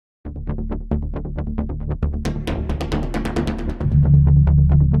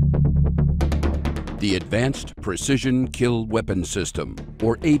The Advanced Precision Kill Weapon System,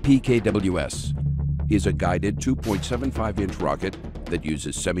 or APKWS, is a guided 2.75-inch rocket that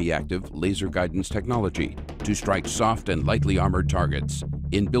uses semi-active laser guidance technology to strike soft and lightly armored targets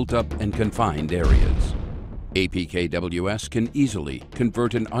in built-up and confined areas. APKWS can easily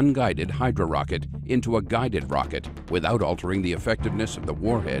convert an unguided Hydra rocket into a guided rocket without altering the effectiveness of the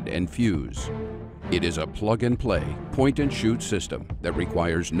warhead and fuse. It is a plug-and-play, point-and-shoot system that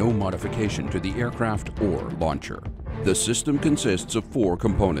requires no modification to the aircraft or launcher. The system consists of 4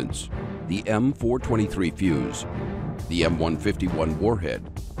 components: the M423 fuse, the M151 warhead,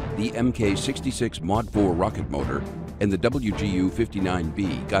 the Mk66 Mod 4 rocket motor, and the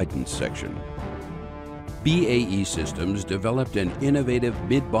WGU-59B guidance section. BAE Systems developed an innovative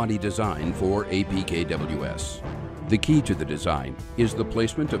mid-body design for APKWS. The key to the design is the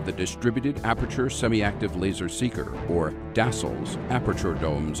placement of the Distributed Aperture Semi-Active Laser Seeker, or DASL's, aperture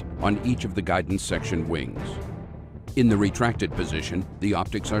domes on each of the guidance section wings. In the retracted position, the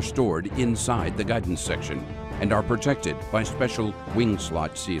optics are stored inside the guidance section and are protected by special wing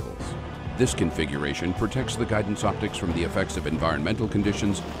slot seals. This configuration protects the guidance optics from the effects of environmental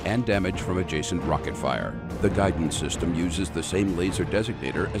conditions and damage from adjacent rocket fire. The guidance system uses the same laser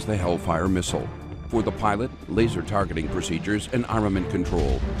designator as the Hellfire missile. For the pilot, laser targeting procedures and armament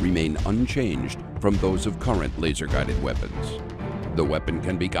control remain unchanged from those of current laser-guided weapons. The weapon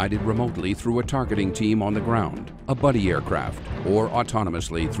can be guided remotely through a targeting team on the ground, a buddy aircraft, or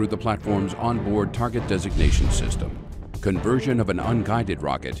autonomously through the platform's onboard target designation system. Conversion of an unguided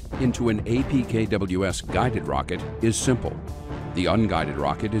rocket into an APKWS guided rocket is simple. The unguided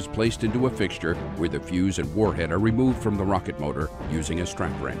rocket is placed into a fixture where the fuse and warhead are removed from the rocket motor using a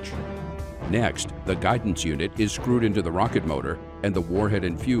strap wrench. Next, the guidance unit is screwed into the rocket motor and the warhead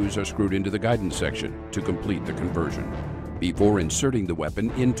and fuse are screwed into the guidance section to complete the conversion. Before inserting the weapon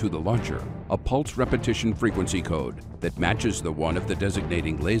into the launcher, a pulse repetition frequency code that matches the one of the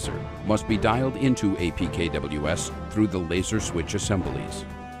designating laser must be dialed into APKWS through the laser switch assemblies.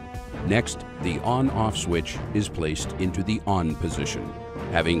 Next, the on-off switch is placed into the on position.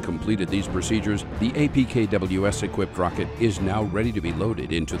 Having completed these procedures, the APKWS-equipped rocket is now ready to be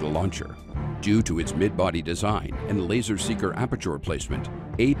loaded into the launcher. Due to its mid-body design and laser seeker aperture placement,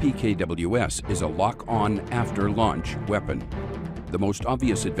 APKWS is a lock-on after-launch weapon. The most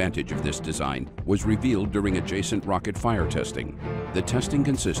obvious advantage of this design was revealed during adjacent rocket fire testing. The testing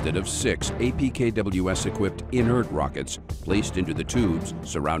consisted of 6 APKWS-equipped inert rockets placed into the tubes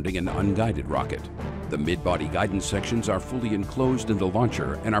surrounding an unguided rocket. The mid-body guidance sections are fully enclosed in the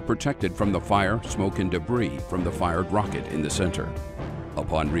launcher and are protected from the fire, smoke, and debris from the fired rocket in the center.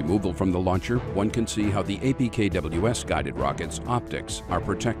 Upon removal from the launcher, one can see how the APKWS guided rocket's optics are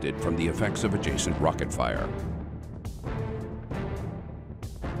protected from the effects of adjacent rocket fire.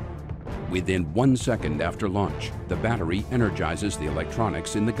 Within 1 second after launch, the battery energizes the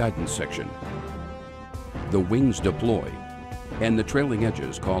electronics in the guidance section. The wings deploy, and the trailing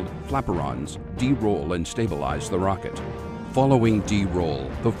edges, called flaperons, de-roll and stabilize the rocket. Following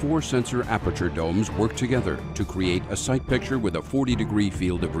de-roll, the 4 sensor aperture domes work together to create a sight picture with a 40-degree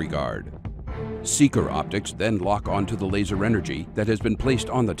field of regard. Seeker optics then lock onto the laser energy that has been placed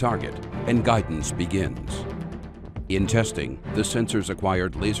on the target, and guidance begins. In testing, the sensors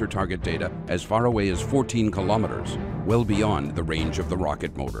acquired laser target data as far away as 14 kilometers, well beyond the range of the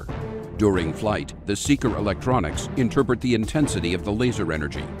rocket motor. During flight, the seeker electronics interpret the intensity of the laser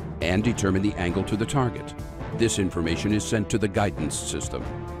energy and determine the angle to the target. This information is sent to the guidance system.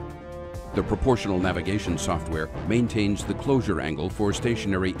 The proportional navigation software maintains the closure angle for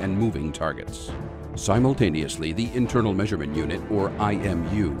stationary and moving targets. Simultaneously, the Internal Measurement Unit, or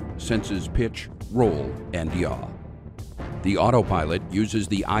IMU, senses pitch, roll, and yaw. The autopilot uses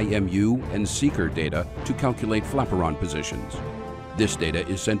the IMU and seeker data to calculate flaperon positions. This data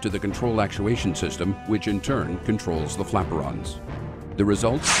is sent to the control actuation system, which in turn controls the flaperons. The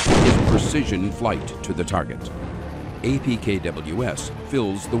result is precision flight to the target. APKWS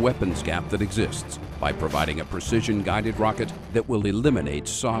fills the weapons gap that exists by providing a precision-guided rocket that will eliminate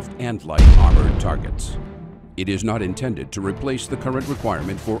soft and light armored targets. It is not intended to replace the current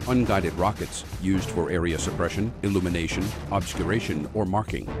requirement for unguided rockets used for area suppression, illumination, obscuration, or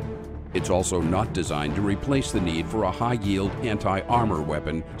marking. It's also not designed to replace the need for a high-yield anti-armor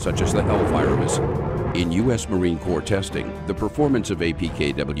weapon such as the Hellfire missile. In U.S. Marine Corps testing, the performance of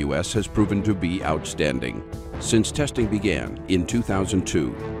APKWS has proven to be outstanding. Since testing began in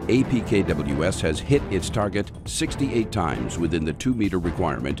 2002, APKWS has hit its target 68 times within the 2-meter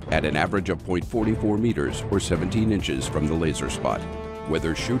requirement at an average of 0.44 meters or 17 inches from the laser spot.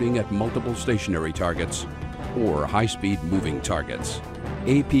 Whether shooting at multiple stationary targets or high-speed moving targets.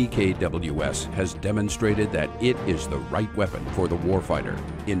 APKWS has demonstrated that it is the right weapon for the warfighter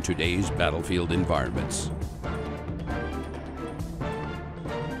in today's battlefield environments.